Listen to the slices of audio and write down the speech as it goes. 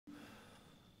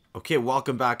Okay,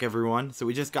 welcome back everyone. So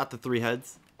we just got the 3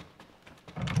 heads.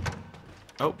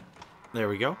 Oh, there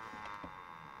we go.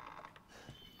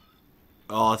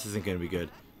 Oh, this isn't gonna be good.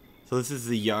 So this is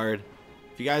the yard.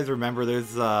 If you guys remember,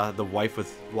 there's the wife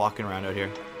was walking around out here.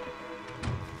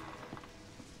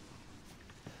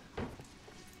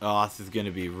 Oh, this is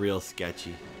gonna be real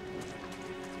sketchy.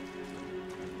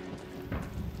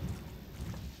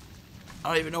 I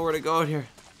don't even know where to go out here.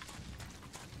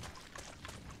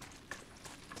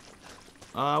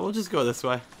 We'll just go this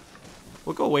way.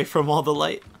 We'll go away from all the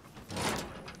light.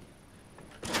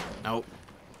 Nope.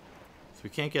 So we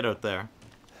can't get out there.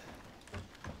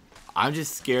 I'm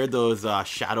just scared those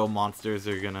shadow monsters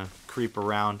are gonna creep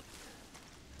around.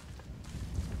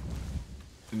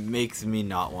 It makes me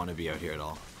not want to be out here at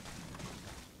all.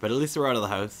 But at least we're out of the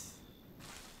house.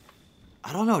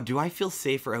 I don't know, do I feel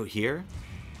safer out here?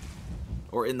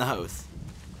 Or in the house?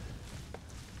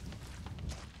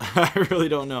 I really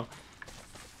don't know.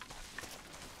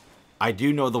 I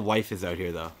do know the wife is out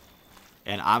here though.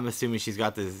 And I'm assuming she's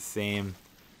got the same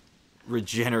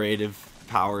regenerative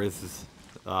powers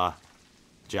as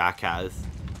Jack has.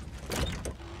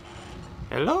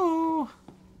 Hello?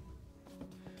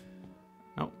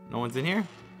 Nope, no one's in here.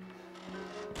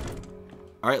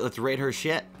 Alright, let's raid her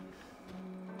shit.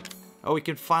 Oh, we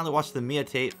can finally watch the Mia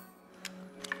tape.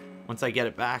 Once I get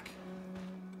it back.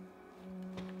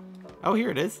 Oh,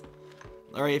 here it is.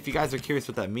 Alright, if you guys are curious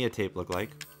what that Mia tape looked like.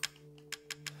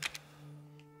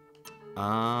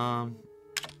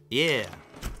 Yeah.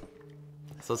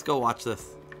 So let's go watch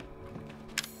this.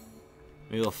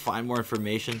 Maybe we'll find more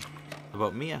information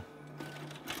about Mia.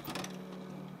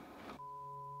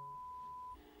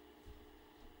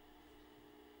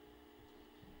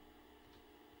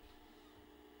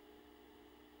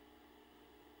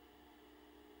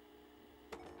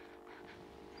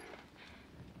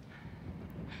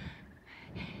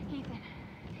 Ethan,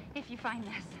 if you find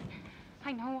this,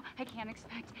 I know I can't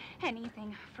expect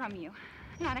anything from you.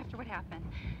 Not after what happened.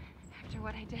 After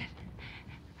what I did.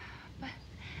 But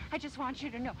I just want you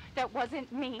to know that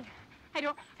wasn't me. I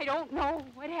don't know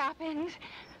what happened.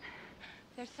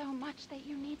 There's so much that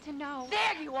you need to know.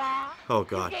 There you are. Oh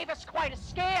God. You gave us quite a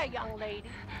scare, young lady.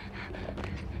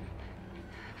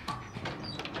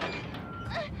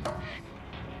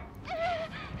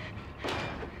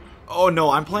 Oh no,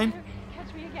 I'm playing?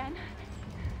 Catch me again.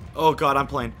 Oh God, I'm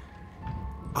playing.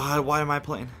 Why am I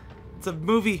playing? It's a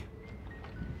movie.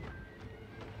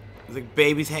 There's like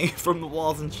babies hanging from the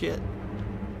walls and shit.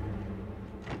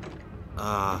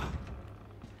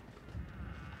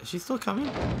 Is she still coming?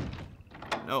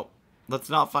 No. Let's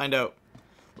not find out.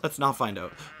 Let's not find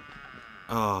out.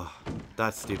 Oh,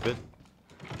 that's stupid.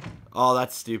 Oh,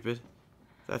 that's stupid.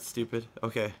 That's stupid.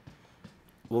 Okay.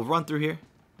 We'll run through here.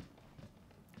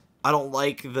 I don't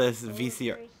like this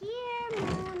VCR.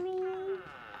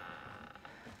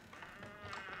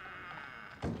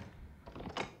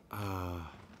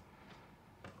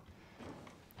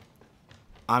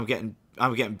 I'm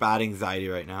getting bad anxiety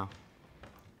right now.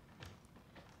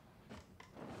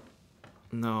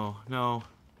 No, no.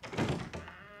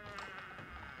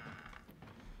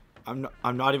 I'm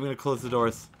not even gonna close the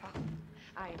doors.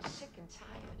 I am sick and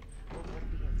tired of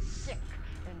being sick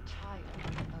and tired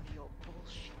of your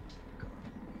bullshit, girl.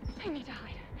 I need to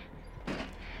hide.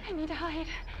 I need to hide.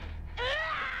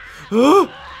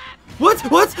 What?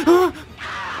 What?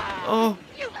 Oh.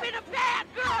 You've been a bad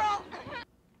girl!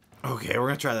 Okay, we're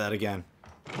gonna try that again.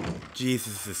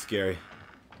 Jesus, this is scary.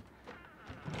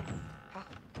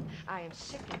 I am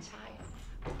sick and tired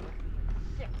of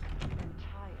being sick and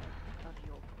tired of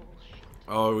your bullshit.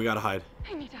 Oh, we gotta hide.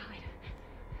 I need to hide.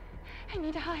 I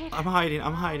need to hide. I'm hiding.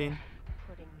 I'm hiding.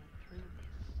 Putting me through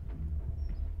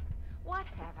this. What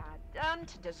have I done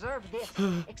to deserve this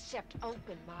except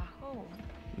open my home?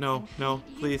 No, no,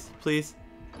 please, please.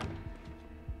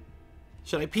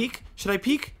 Should I peek? Should I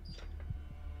peek?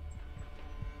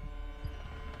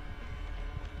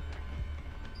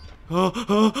 No,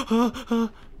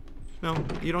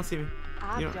 you don't see me.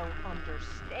 I don't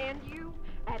understand you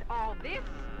at all. This is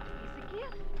a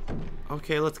gift.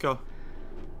 Okay, let's go.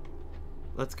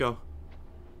 Let's go.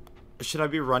 Should I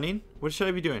be running? What should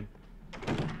I be doing?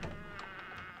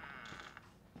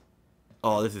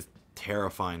 Oh, this is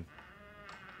terrifying.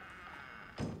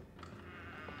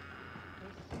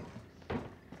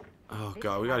 Oh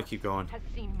God, we gotta keep going. Has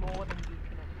seen more than you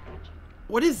can imagine.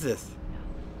 What is this?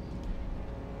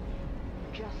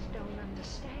 Just don't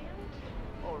understand?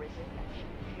 Or is it that you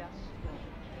just don't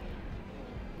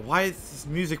care? Why is this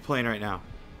music playing right now?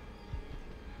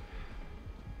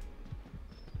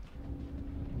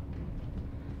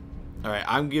 Alright,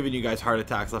 I'm giving you guys heart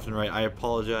attacks left and right. I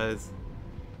apologize.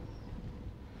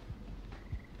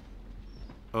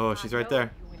 Oh, she's right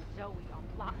there. You and Zoe are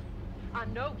plotting. I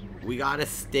know you. We gotta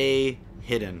stay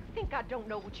hidden. Think I don't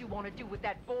know what you want to do with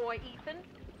that boy, Ethan?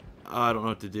 I don't know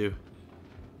what to do.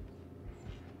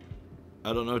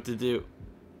 I don't know what to do.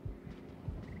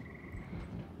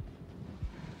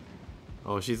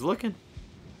 Oh, she's looking.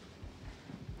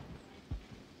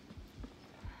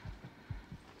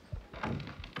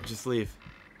 Just leave.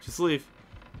 Just leave.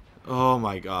 Oh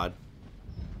my god.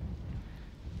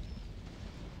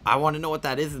 I want to know what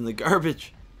that is in the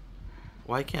garbage.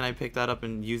 Why can't I pick that up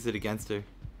and use it against her?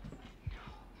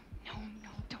 No,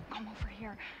 don't come over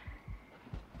here.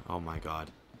 Oh my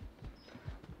god.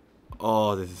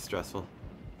 Oh, this is stressful.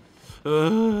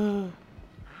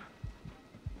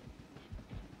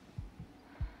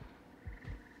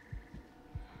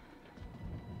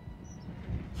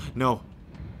 No.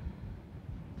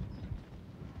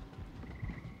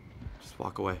 Just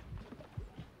walk away.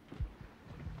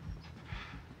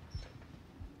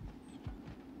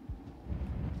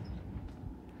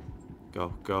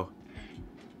 Go, go.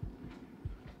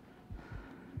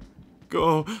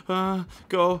 Go,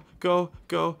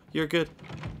 go. You're good.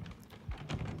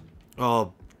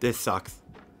 Oh, this sucks.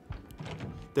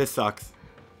 This sucks.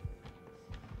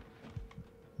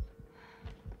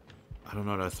 I don't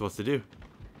know what I was supposed to do.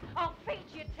 I'll feed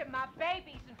you to my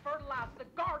babies and fertilize the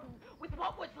garden with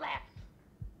what was left.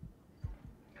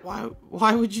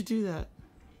 Why would you do that?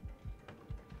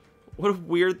 What a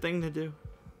weird thing to do.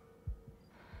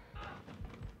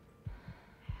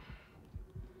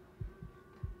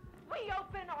 We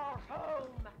open our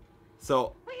home.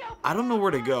 So, I don't know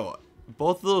where to go.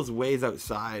 Both of those ways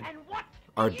outside And what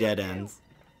are do you dead do? ends.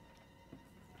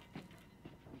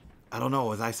 I don't know.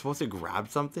 Was I supposed to grab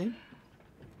something?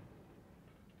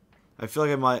 I feel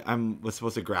like I was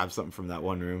supposed to grab something from that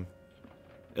one room.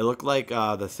 It looked like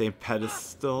the same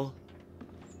pedestal.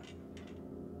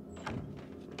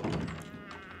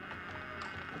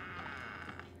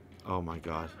 Oh my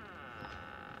god.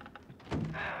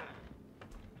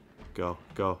 Go,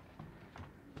 go.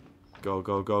 Go,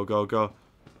 go, go, go, go.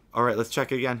 Alright, let's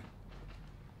check again.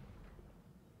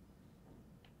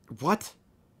 What?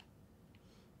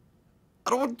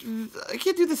 I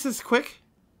can't do this this quick.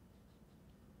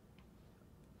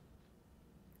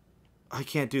 I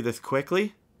can't do this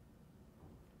quickly.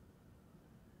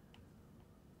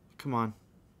 Come on.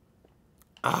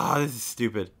 Ah, this is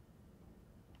stupid.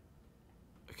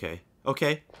 Okay.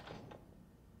 Okay.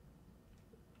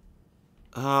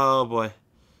 Oh boy.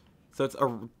 So it's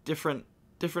a different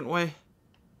way.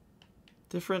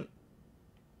 Different.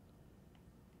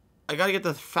 I gotta get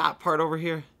the fat part over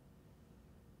here.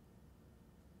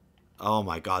 Oh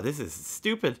my god, this is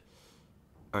stupid.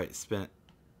 Alright, spin it.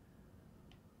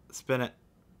 Spin it.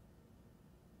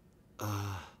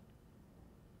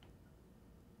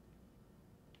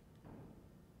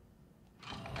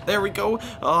 There we go.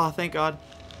 Oh, thank god.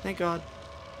 Thank god.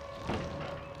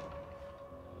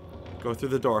 Go through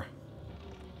the door.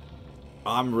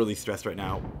 I'm really stressed right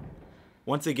now.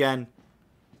 Once again,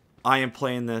 I am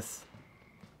playing this.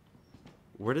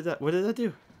 What did that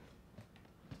do?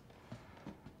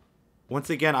 Once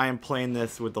again, I am playing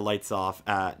this with the lights off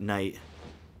at night.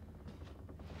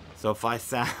 So if I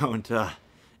sound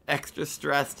extra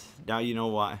stressed, now you know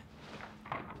why.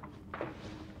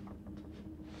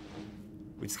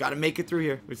 We just gotta make it through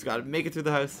here. We just gotta make it through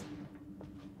the house.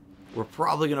 We're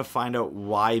probably gonna find out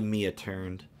why Mia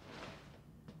turned.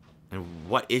 And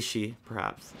what is she,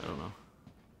 perhaps? I don't know.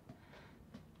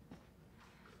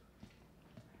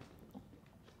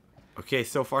 Okay,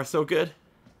 so far so good.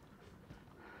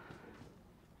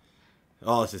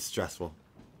 Oh, this is stressful.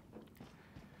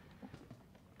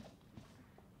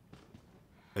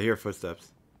 I hear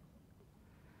footsteps.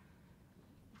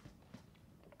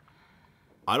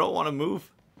 I don't want to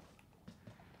move.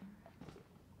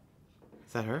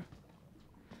 Is that her?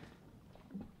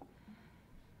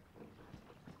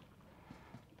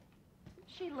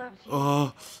 She loves you.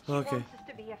 Oh, She okay. wants us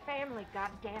to be a family,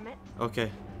 goddammit.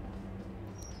 Okay.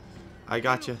 I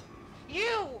got you.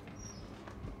 You!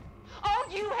 All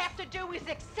you have to do is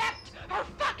accept her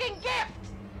fucking gift!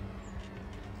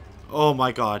 Oh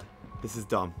my god. This is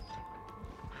dumb.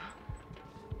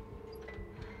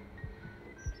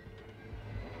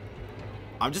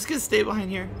 I'm just gonna stay behind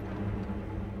here.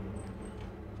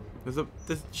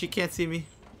 She can't see me.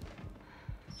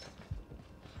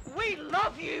 We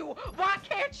love you! Why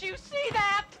can't you see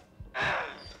that?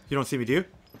 You don't see me, do you?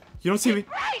 You don't see me.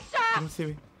 Embrace You us! don't see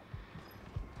me.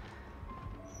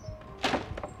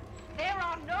 There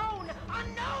are known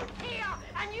unknowns here,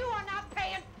 and you are not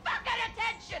paying fucking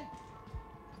attention!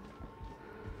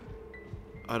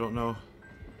 I don't know.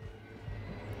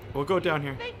 We'll go down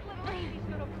here. Think little Evie's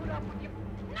gonna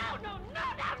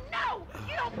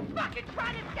fucking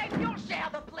trying to escape, you'll share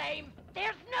the blame.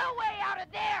 There's no way out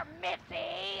of there,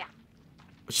 Missy.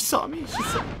 She saw me. She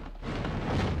saw.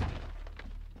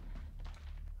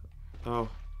 Oh.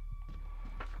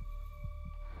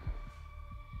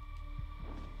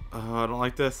 I don't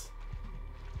like this.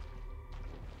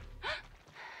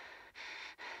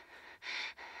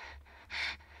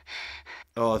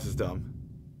 Oh, this is dumb.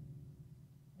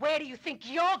 Where do you think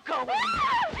you're going?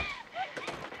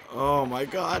 Oh my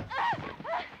god.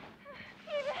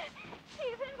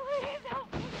 Ethan, please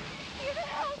help me. Ethan,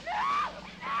 help me.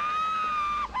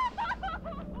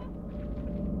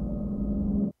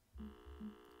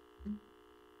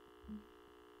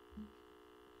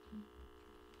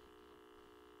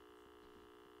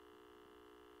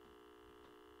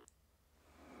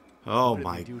 Oh What did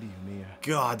my they do to you, Mia?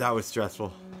 god, that was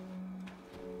stressful.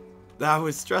 That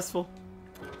was stressful.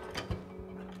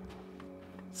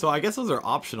 So I guess those are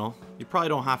optional. You probably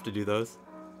don't have to do those.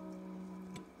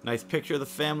 Nice picture of the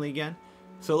family again.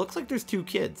 So it looks like there's 2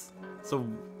 kids. So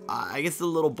I guess the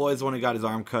little boy's the one who got his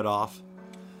arm cut off.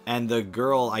 And the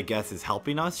girl, I guess, is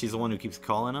helping us. She's the one who keeps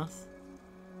calling us.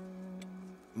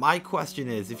 My question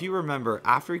is, if you remember,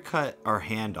 after we cut our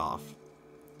hand off...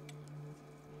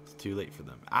 It's too late for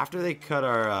them. After they cut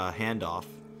our hand off,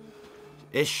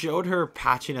 it showed her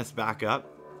patching us back up.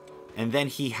 And then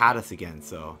he had us again,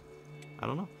 so... I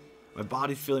don't know. My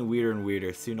body's feeling weirder and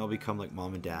weirder. Soon I'll become like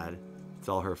mom and dad. It's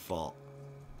all her fault.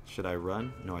 Should I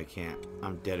run? No, I can't.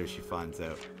 I'm dead if she finds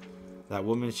out. That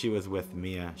woman she was with,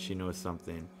 Mia, she knows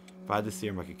something. If I had the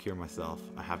serum, I could cure myself.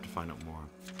 I have to find out more.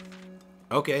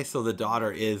 Okay, so the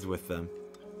daughter is with them.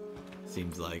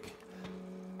 Seems like.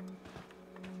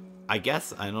 I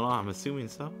guess. I don't know. I'm assuming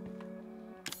so.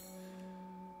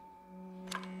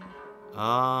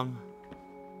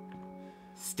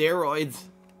 Steroids.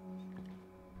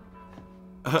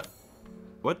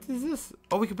 What is this?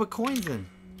 Oh, we can put coins in.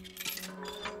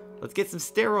 Let's get some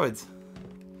steroids.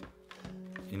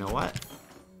 You know what?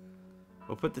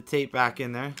 We'll put the tape back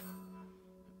in there.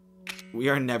 We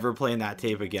are never playing that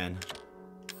tape again.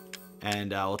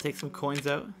 And we'll take some coins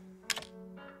out.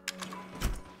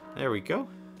 There we go.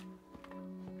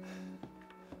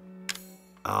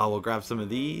 We'll grab some of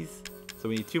these. So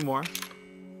we need 2 more.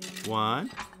 1,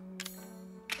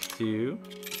 2.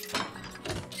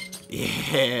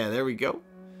 Yeah, there we go.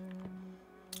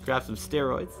 Grab some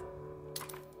steroids.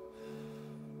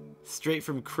 Straight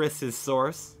from Chris's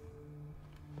source.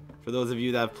 For those of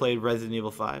you that have played Resident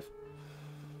Evil 5.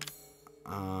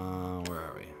 Where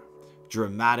are we?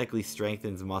 Dramatically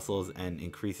strengthens muscles and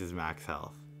increases max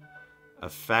health.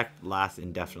 Effect lasts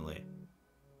indefinitely.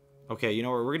 Okay, you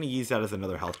know what? We're going to use that as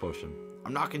another health potion.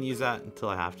 I'm not going to use that until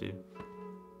I have to.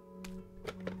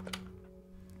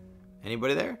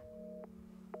 Anybody there?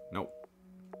 Nope.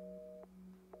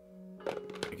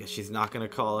 I guess she's not going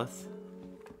to call us.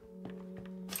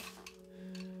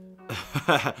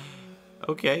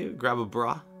 Okay, grab a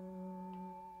bra.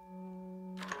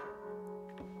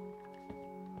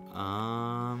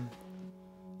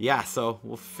 Yeah, so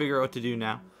we'll figure out what to do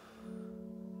now.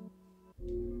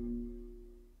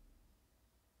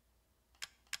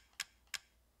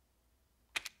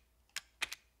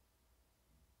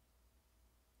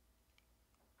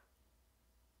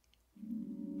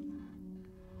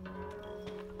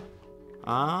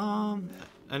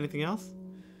 Anything else?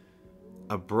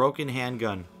 A broken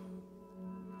handgun.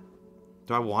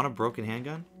 Do I want a broken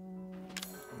handgun?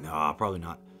 No, probably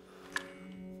not.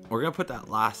 We're gonna put that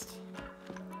last.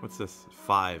 What's this?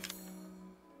 5.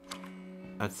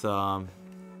 That's a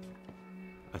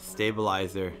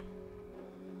stabilizer.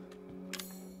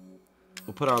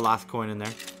 We'll put our last coin in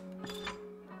there.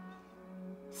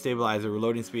 Stabilizer.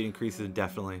 Reloading speed increases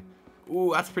indefinitely.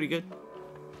 Ooh, that's pretty good.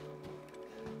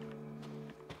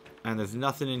 And there's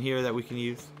nothing in here that we can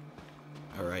use.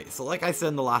 Alright, so like I said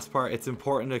in the last part, it's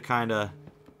important to kind of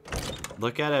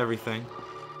look at everything.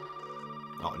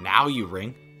 Oh, now you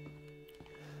ring.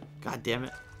 God damn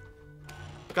it.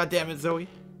 God damn it, Zoe.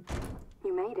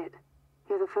 You made it.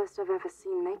 You're the first I've ever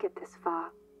seen make it this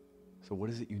far. So what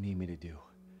is it you need me to do?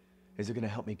 Is it gonna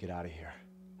help me get out of here?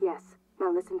 Yes.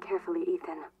 Now listen carefully,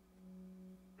 Ethan.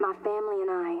 My family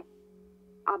and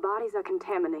our bodies are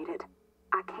contaminated.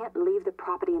 I can't leave the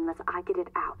property unless I get it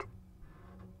out.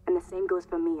 And the same goes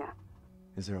for Mia.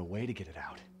 Is there a way to get it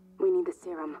out? We need the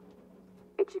serum.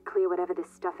 It should clear whatever this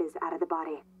stuff is out of the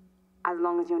body. As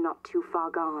long as you're not too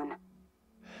far gone.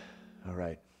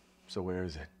 Alright, so where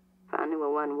is it? If I knew where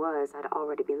one was, I'd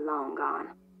already be long gone.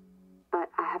 But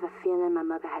I have a feeling my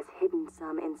mother has hidden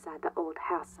some inside the old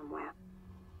house somewhere.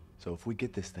 So if we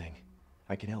get this thing,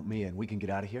 I can help Mia and we can get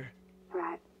out of here?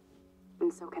 Right.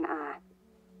 And so can I.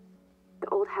 The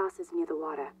old house is near the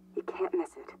water. You can't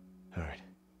miss it. All right.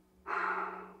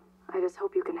 I just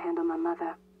hope you can handle my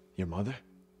mother. Your mother?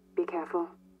 Be careful.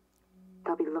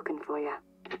 They'll be looking for you.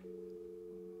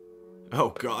 Oh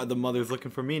god, the mother's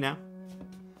looking for me now.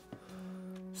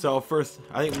 So first,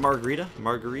 I think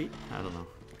Marguerite? I don't know.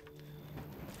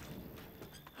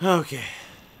 Okay.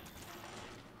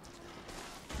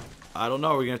 I don't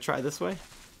know, we're gonna try this way?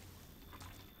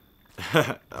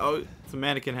 Oh, it's a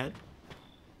mannequin head.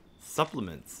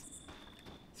 Supplements.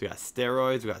 So we got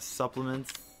steroids, we got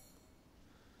supplements.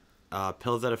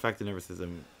 Pills that affect the nervous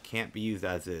system can't be used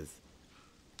as is.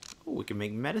 Oh, we can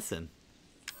make medicine.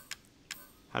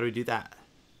 How do we do that?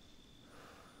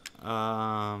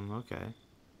 Okay.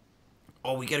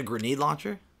 Oh, we get a grenade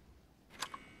launcher?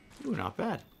 Ooh, not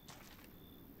bad.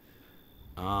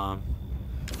 I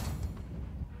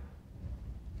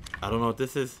don't know what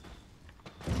this is.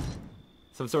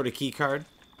 Some sort of key card.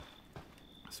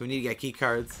 So we need to get key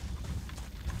cards.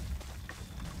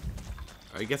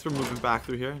 I guess we're moving back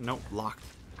through here. Nope, locked.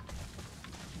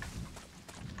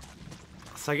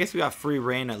 So I guess we got free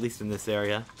reign, at least in this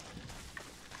area.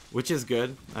 Which is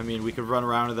good. I mean, we could run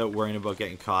around without worrying about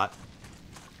getting caught.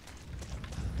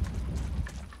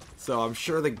 So I'm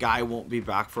sure the guy won't be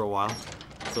back for a while.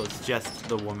 So it's just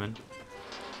the woman.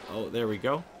 Oh, there we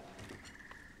go.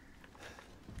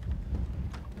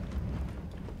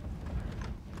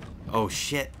 Oh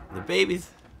shit, the babies.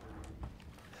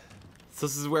 So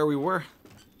this is where we were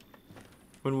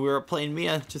when we were playing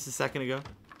Mia just a second ago.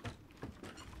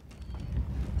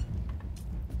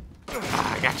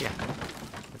 Ah, I gotcha.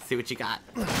 Let's see what you got.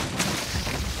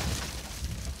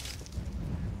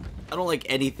 I don't like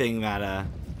anything that,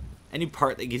 any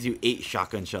part that gives you 8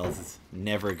 shotgun shells is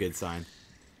never a good sign.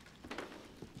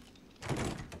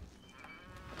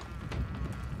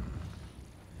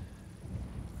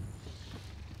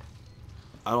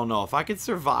 I don't know. If I could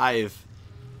survive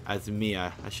as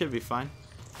Mia, I should be fine.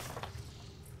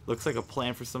 Looks like a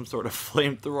plan for some sort of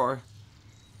flamethrower.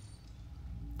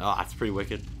 Oh, that's pretty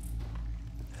wicked.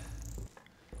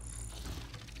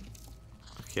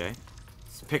 Okay.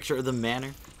 It's a picture of the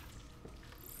manor.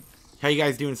 How you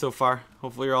guys doing so far?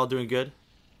 Hopefully you're all doing good.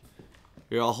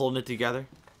 You're all holding it together.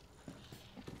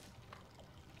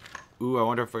 Ooh, I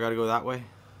wonder if I gotta go that way.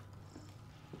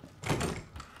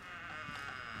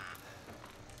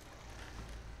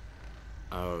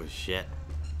 Oh shit.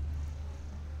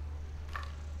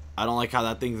 I don't like how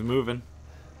that thing's moving.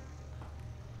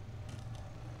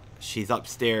 She's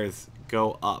upstairs.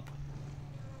 Go up.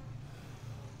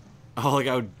 Oh, look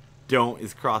how don't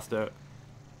is crossed out.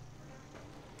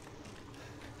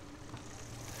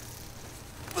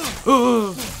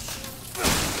 Oh.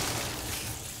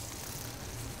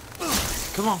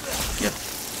 Come on. Get.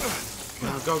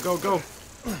 Go, go, go.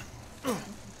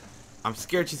 I'm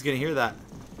scared she's gonna hear that.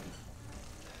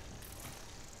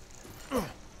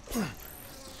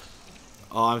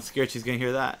 Oh, I'm scared she's gonna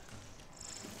hear that.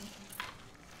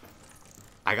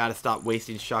 I gotta stop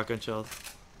wasting shotgun shells.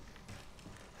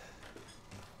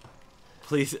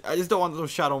 Please, I just don't want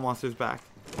those shadow monsters back.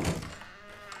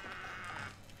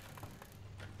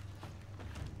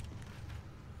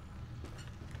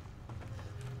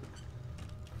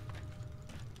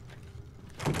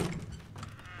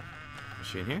 Is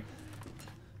she in here?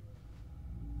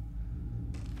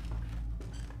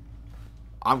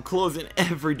 I'm closing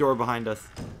every door behind us.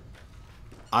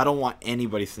 I don't want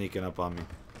anybody sneaking up on me.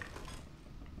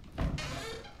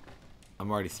 I'm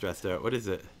already stressed out. What is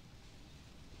it?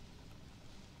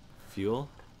 Fuel?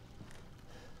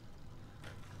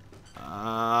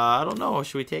 I don't know.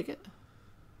 Should we take it?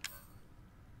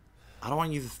 I don't want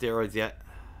to use the steroids yet.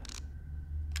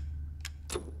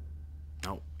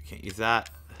 Nope. Can't use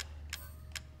that.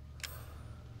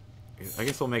 I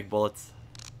guess we'll make bullets.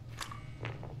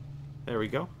 There we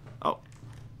go. Oh.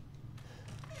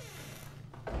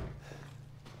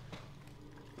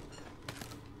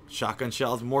 Shotgun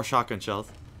shells. More shotgun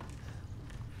shells.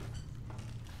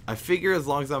 I figure as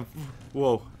long as I'm...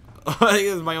 Whoa. I think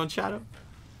it was my own shadow.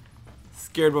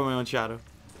 Scared by my own shadow.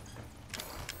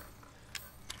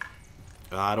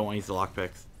 I don't want to use the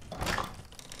lockpicks.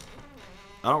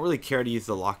 I don't really care to use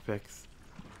the lockpicks.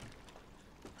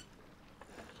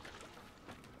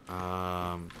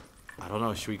 I don't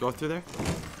know. Should we go through there?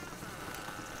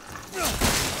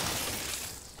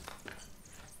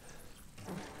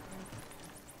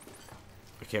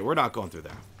 Okay, we're not going through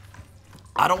there.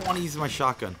 I don't want to use my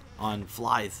shotgun on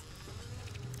flies.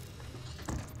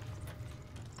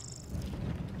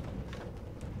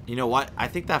 You know what? I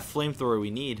think that flamethrower we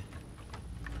need.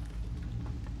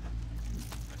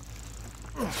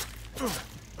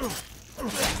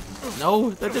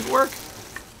 No, that didn't work.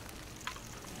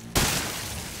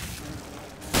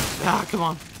 Ah, come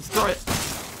on. Destroy it.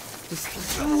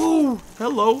 Whoa.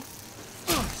 Hello.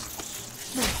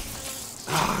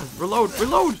 Ah, reload.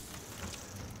 Reload.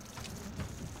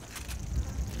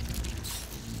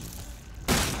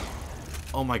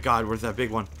 Oh my god, where's that big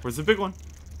one? Where's the big one?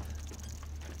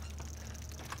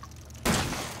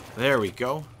 There we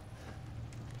go.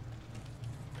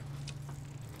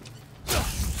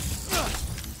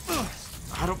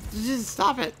 I don't... Just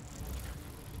stop it.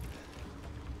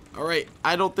 Alright,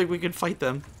 I don't think we can fight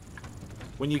them.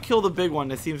 When you kill the big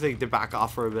one, it seems like they back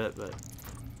off for a bit, but...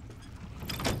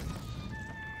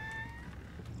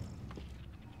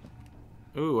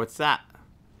 Ooh, what's that?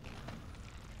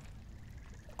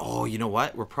 Oh, you know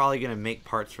what? We're probably going to make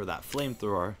parts for that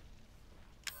flamethrower.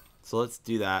 So let's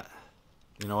do that.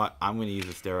 You know what? I'm going to use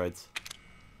the steroids.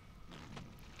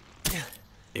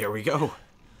 Here we go.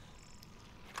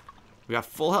 We got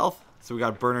full health. So we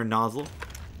got a burner nozzle.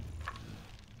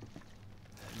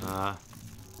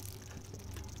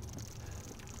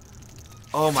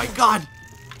 Oh my god!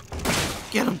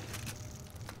 Get him!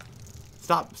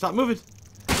 Stop moving!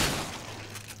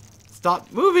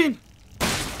 Stop moving!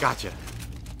 Gotcha.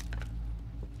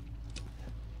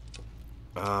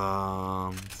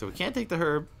 So we can't take the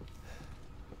herb,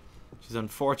 which is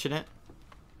unfortunate.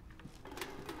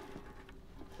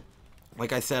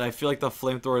 Like I said, I feel like the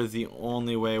flamethrower is the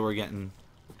only way we're getting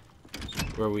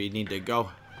where we need to go.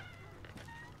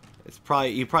 It's probably,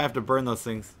 you probably have to burn those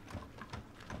things.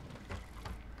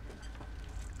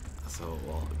 So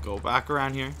we'll go back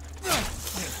around here.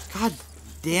 God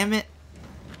damn it.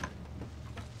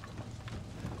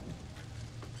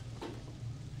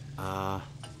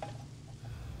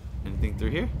 Anything through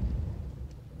here?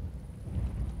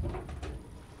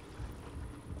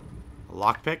 A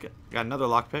lockpick. Got another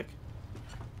lockpick.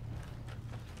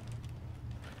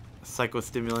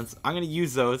 Psychostimulants. I'm gonna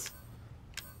use those.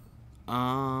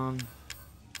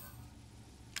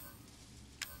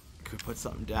 Could we put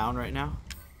something down right now?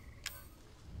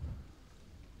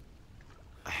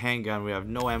 A handgun. We have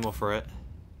no ammo for it.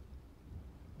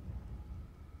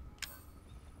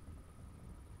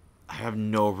 I have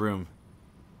no room.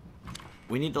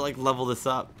 We need to like level this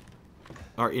up.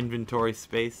 Our inventory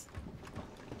space.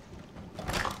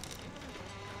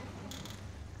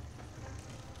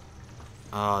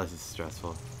 Oh, this is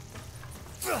stressful.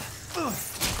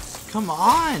 Come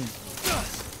on!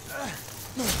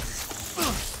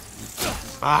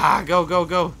 Ah, go, go,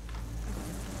 go!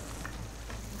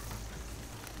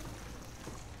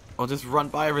 I'll just run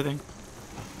by everything.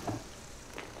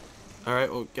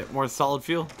 Alright, we'll get more solid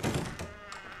fuel.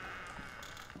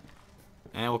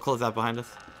 And we'll close that behind us.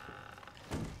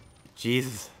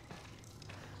 Jesus.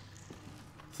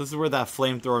 So this is where that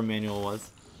flamethrower manual was.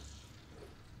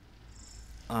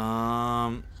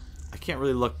 I can't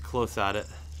really look close at it.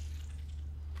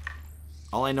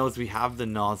 All I know is we have the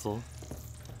nozzle.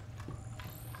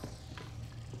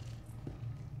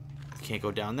 Can't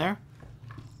go down there.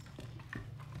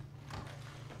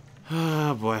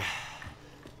 Oh boy.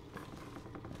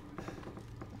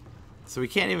 So we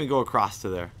can't even go across to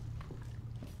there.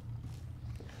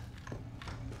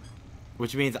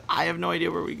 Which means I have no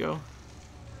idea where we go.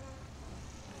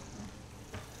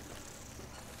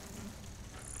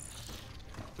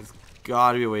 There's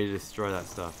gotta be a way to destroy that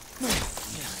stuff.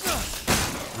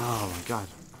 Oh my god.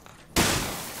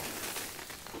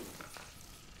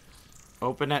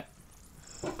 Open it.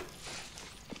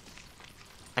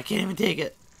 I can't even take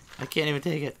it. I can't even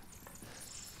take it.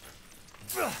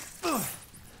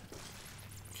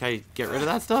 Okay, get rid of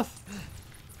that stuff.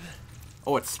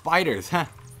 Oh, it's spiders, huh?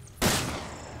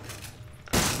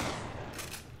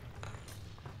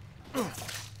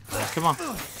 Come on.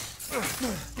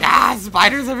 Ah,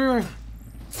 spiders everywhere.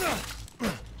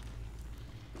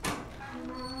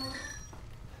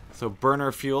 So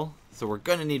burner fuel. So we're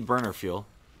gonna need burner fuel.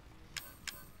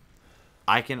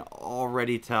 I can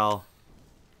already tell.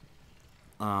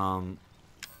 We're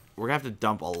gonna have to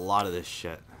dump a lot of this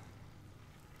shit.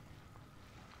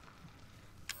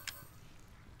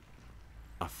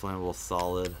 A flammable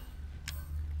solid.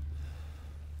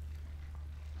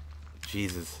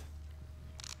 Jesus.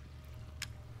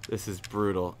 This is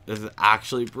brutal. This is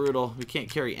actually brutal. We can't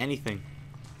carry anything.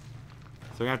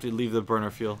 So we're gonna have to leave the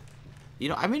burner fuel. You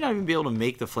know, I may not even be able to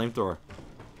make the flamethrower.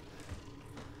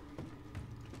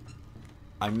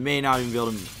 I may not even be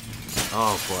able to...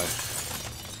 Oh boy.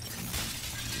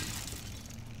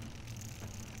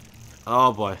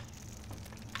 Oh boy.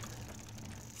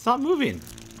 Stop moving.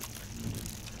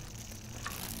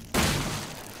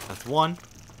 That's one.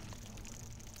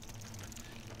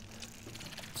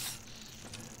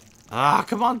 Ah,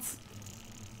 come on.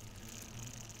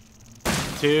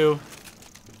 Two.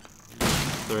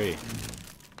 3.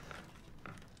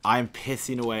 I'm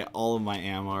pissing away all of my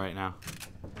ammo right now.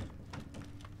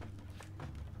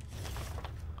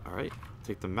 Alright,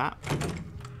 take the map.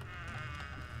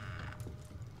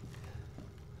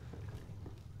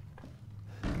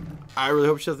 I really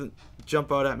hope she doesn't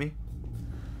jump out at me.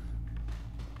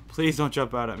 Please don't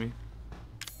jump out at me.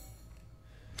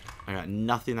 I got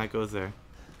nothing that goes there.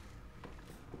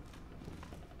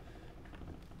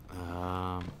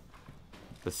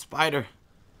 The spider.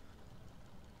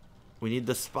 We need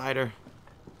the spider.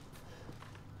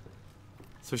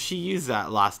 So she used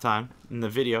that last time in the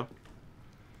video.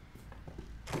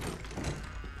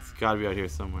 It's gotta be out here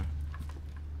somewhere.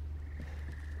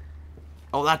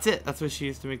 Oh, that's it. That's what she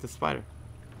used to make the spider.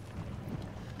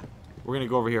 We're gonna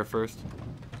go over here first.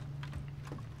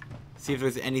 See if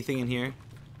there's anything in here.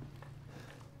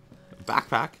 A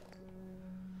backpack.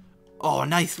 Oh,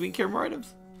 nice. We can carry more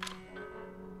items.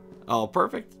 Oh,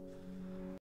 perfect.